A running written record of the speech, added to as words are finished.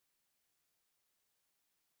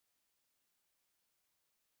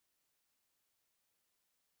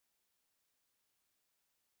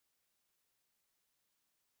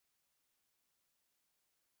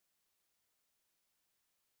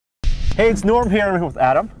Hey, it's Norm here with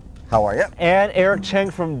Adam. How are you? And Eric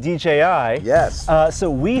Chang from DJI. Yes.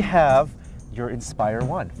 So we have your Inspire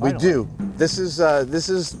 1. Finally. We do. This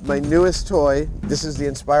is my newest toy. This is the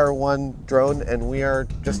Inspire 1 drone, and we are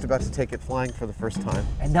just about to take it flying for the first time.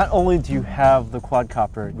 And not only do you have the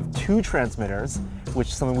quadcopter with 2 transmitters, which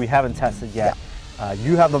is something we haven't tested yet,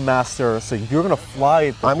 you have the master, so you're going to fly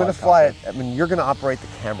it. I'm going to fly it. I mean, you're going to operate the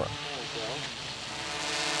camera.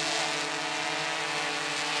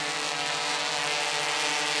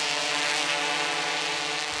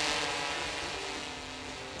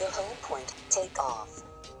 The home point, take off.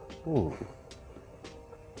 Ooh.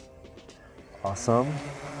 Awesome.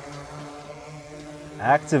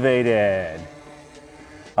 Activated.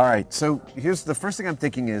 All right, so here's the first thing I'm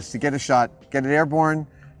thinking is to get a shot, get it airborne,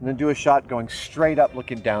 and then do a shot going straight up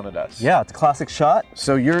looking down at us. Yeah, it's a classic shot.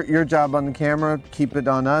 So your job on the camera, keep it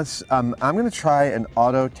on us. I'm going to try an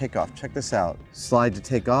auto takeoff. Check this out. Slide to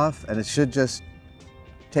take off, and it should just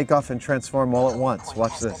take off and transform all at once.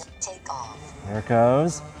 Watch this. Take off. There it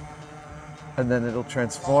goes. And then it'll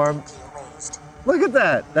transform. Look at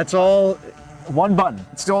that. That's all. One button.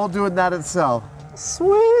 It's all doing that itself.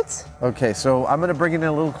 Sweet. Okay, so I'm going to bring it in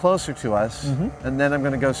a little closer to us, and then I'm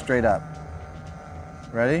going to go straight up.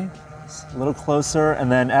 Ready? A little closer,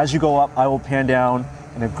 and then as you go up, I will pan down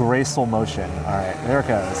in a graceful motion. All right, there it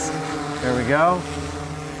goes. There we go.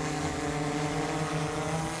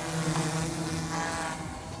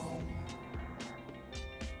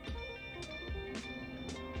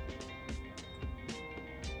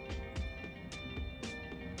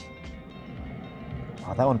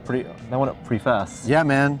 Wow, that went up pretty fast. Yeah,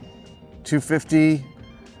 man. 250.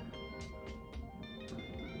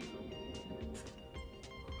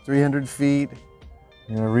 300 feet.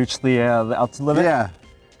 You're gonna reach the altitude limit? Yeah.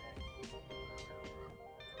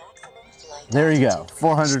 There you go.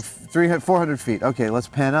 400 feet. Okay, let's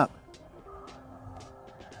pan up.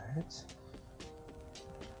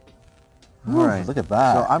 All right. Look at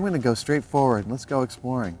that. So I'm going to go straight forward. Let's go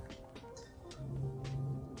exploring.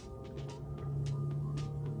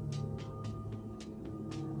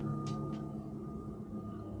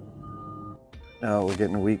 Oh, we're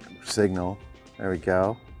getting a weak signal. There we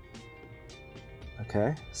go.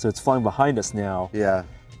 Okay, so it's flying behind us now. Yeah.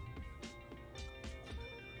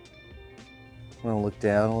 I'm going to look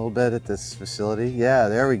down a little bit at this facility. Yeah,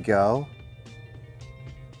 there we go.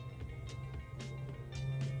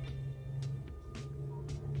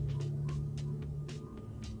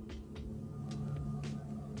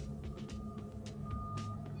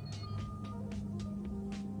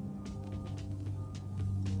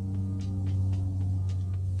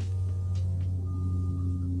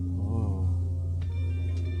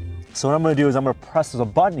 So what I'm going to do is I'm going to press, there's a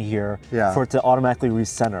button here for it to automatically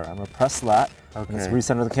recenter. I'm going to press that. Okay. Let's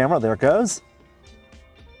recenter the camera. There it goes.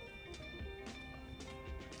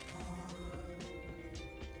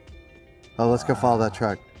 Oh, let's go follow that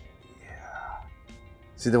truck. Yeah.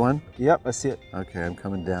 See the one? Yep, I see it. Okay, I'm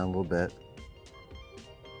coming down a little bit.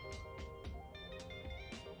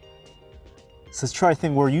 So let's try a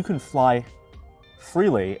thing where you can fly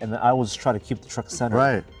freely, and then I will just try to keep the truck centered.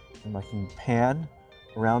 Right. And I can pan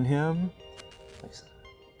around him. Nice.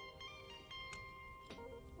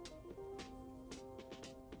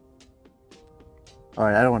 All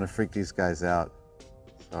right, I don't want to freak these guys out,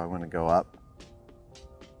 so I'm going to go up.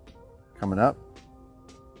 Coming up.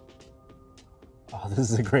 Oh,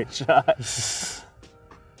 this is a great shot.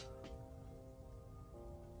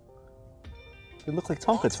 They look like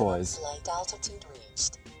Tonka toys. Flight altitude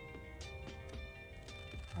reached.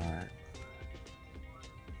 All right.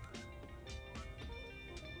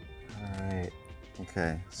 All right.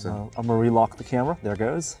 Okay, so I'm gonna relock the camera. There it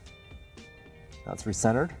goes. That's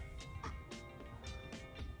recentered.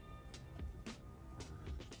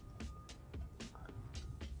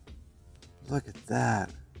 look at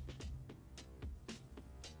that.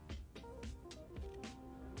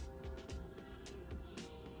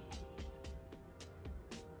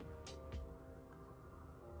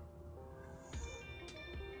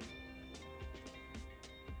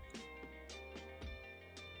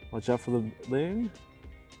 Watch out for the thing.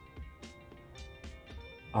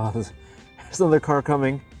 Oh, there's another car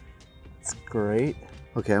coming. It's great.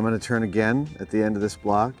 Okay, I'm going to turn again at the end of this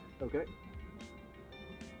block. Okay.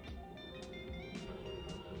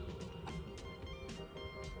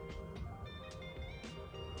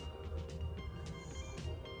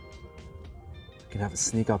 We can have it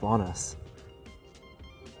sneak up on us.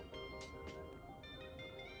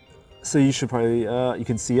 So you should probably, you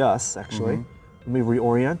can see us actually. Let me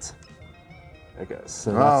reorient. There it goes.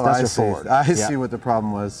 So Oh, that's I your see. forward. I Yeah. see what the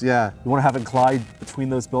problem was. Yeah. You want to have it glide between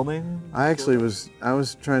those buildings? I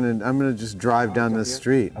was trying to, I'm going to just drive down this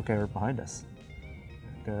street. Okay, right behind us.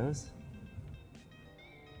 There it goes.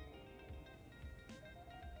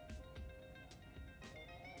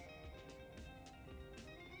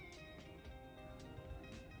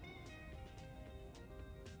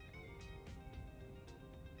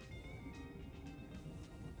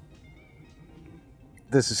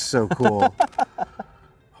 This is so cool.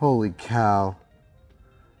 Holy cow.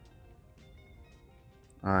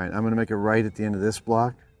 All right, I'm gonna make it right at the end of this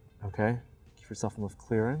block. Okay, give yourself enough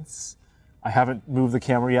clearance. I haven't moved the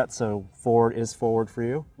camera yet, so forward is forward for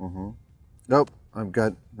you. Nope, I've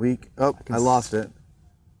got weak. Oh, I lost it.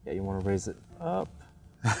 Yeah, you want to raise it up.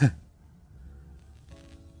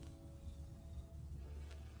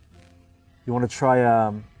 You want to try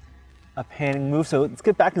a panning move. So let's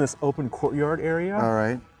get back in this open courtyard area. All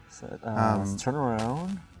right, So, let's turn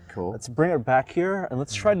around. cool. Let's bring it back here, and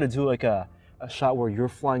let's try to do like a shot where you're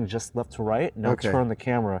flying just left to right. Now Okay. turn the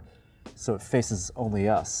camera so it faces only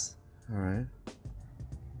us. All right.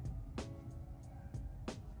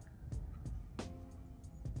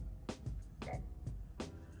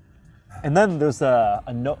 And then there's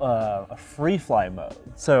a free fly mode.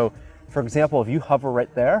 So, for example, if you hover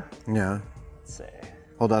right there, Yeah. let's see.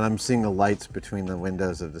 Hold on, I'm seeing the lights between the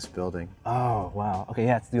windows of this building. Oh wow. Okay,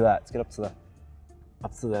 yeah, let's do that. Let's get up to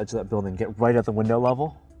the edge of that building. Get right at the window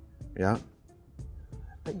level. Yeah. I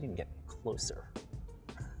bet you can get closer.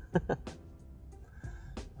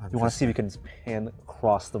 You want to see if you can pan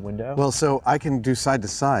across the window? Well, so I can do side to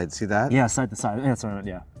side. See that? Yeah, side to side. Yeah, that's what I meant.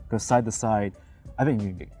 Yeah, go side to side. I think you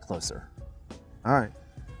can get closer. All right.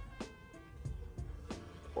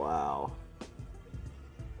 Wow.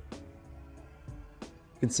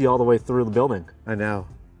 You can see all the way through the building. I know.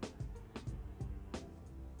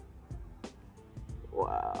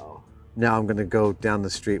 Wow. Now I'm gonna go down the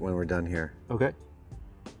street when we're done here. Okay.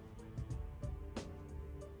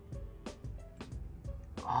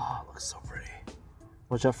 Oh, it looks so pretty.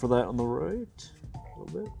 Watch out for that on the right. A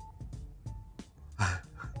little bit.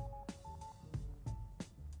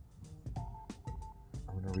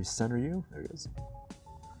 I'm gonna recenter you. There it goes.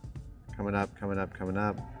 Coming up, coming up, coming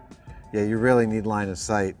up. Yeah, you really need line of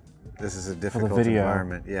sight. This is a difficult video.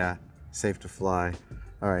 environment. Yeah, safe to fly.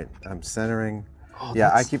 All right, I'm centering. Oh, Yeah, I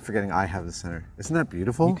that's- keep forgetting I have the center. Isn't that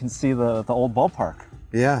beautiful? You can see the old ballpark.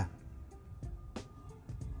 Yeah.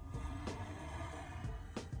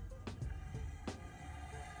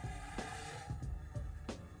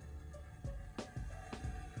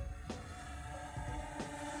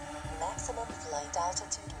 Maximum flight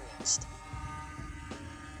altitude reached.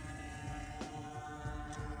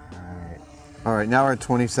 All right, now we're at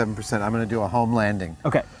 27%. I'm gonna do a home landing.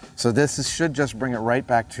 Okay. So should just bring it right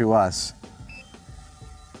back to us.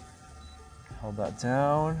 Hold that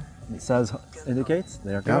down. It says indicates.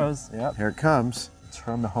 There it goes. Yep. Here it comes.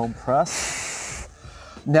 Turn the home press.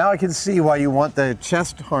 Now I can see why you want the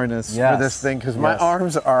chest harness for Yes. this thing, because my Yes.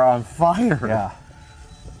 arms are on fire. Yeah.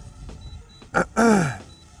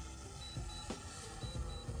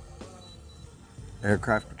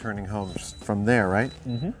 Aircraft returning home from there, right?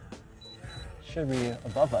 Should be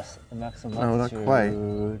above us. The maximum No, not altitude.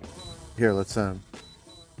 quite. Here, let's Yeah,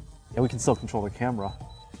 we can still control the camera.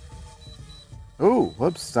 Ooh,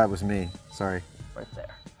 whoops, that was me. Sorry. Right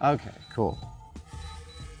there. Okay, cool.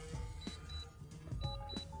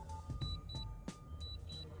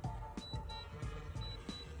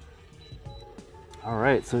 All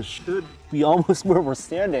right, so it should be almost where we're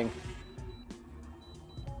standing.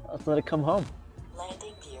 Let's let it come home.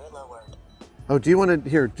 Landing gear lowered. Oh, do you want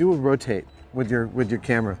to do a rotate with your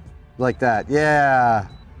camera like that? Yeah.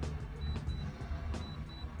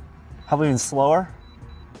 How about even slower?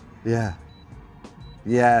 Yeah.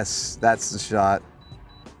 Yes, that's the shot.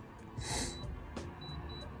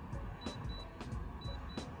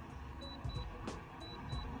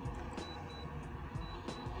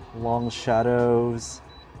 Long shadows.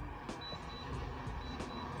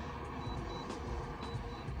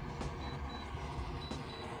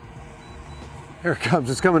 Here it comes.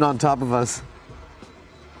 It's coming on top of us.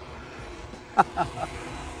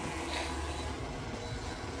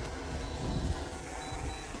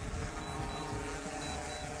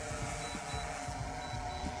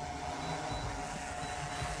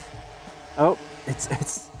 Oh, it's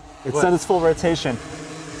What? at its full rotation.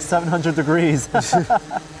 700 degrees.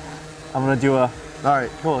 I'm gonna do a. All right,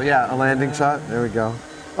 cool. Yeah, a landing shot. There we go.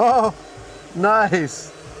 Oh,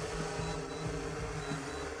 nice.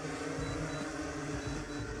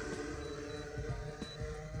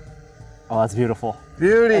 Oh, that's beautiful.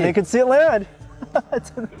 Beauty. And you can see it land.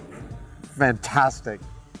 fantastic.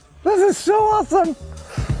 This is so awesome.